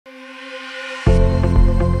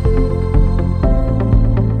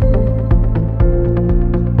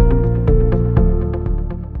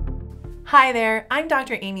Hi there, I'm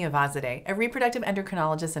Dr. Amy Avazadeh, a reproductive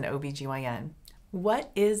endocrinologist and OBGYN. What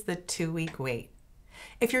is the 2-week wait?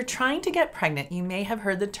 If you're trying to get pregnant, you may have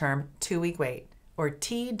heard the term 2-week wait, or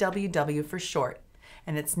TWW for short,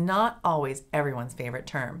 and it's not always everyone's favorite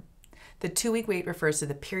term. The 2-week wait refers to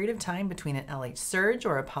the period of time between an LH surge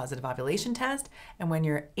or a positive ovulation test and when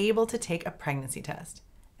you're able to take a pregnancy test.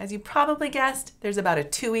 As you probably guessed, there's about a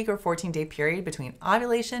 2-week or 14-day period between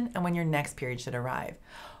ovulation and when your next period should arrive.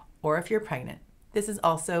 Or if you're pregnant, this is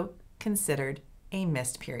also considered a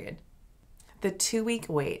missed period. The 2-week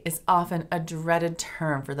wait is often a dreaded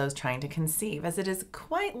term for those trying to conceive, as it is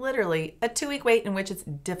quite literally a 2-week wait in which it's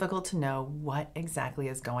difficult to know what exactly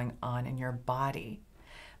is going on in your body.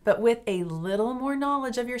 But with a little more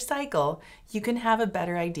knowledge of your cycle, you can have a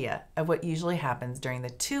better idea of what usually happens during the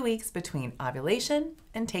 2 weeks between ovulation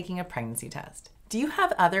and taking a pregnancy test. Do you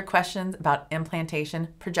have other questions about implantation,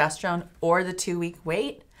 progesterone, or the 2-week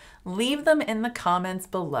wait? Leave them in the comments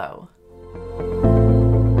below.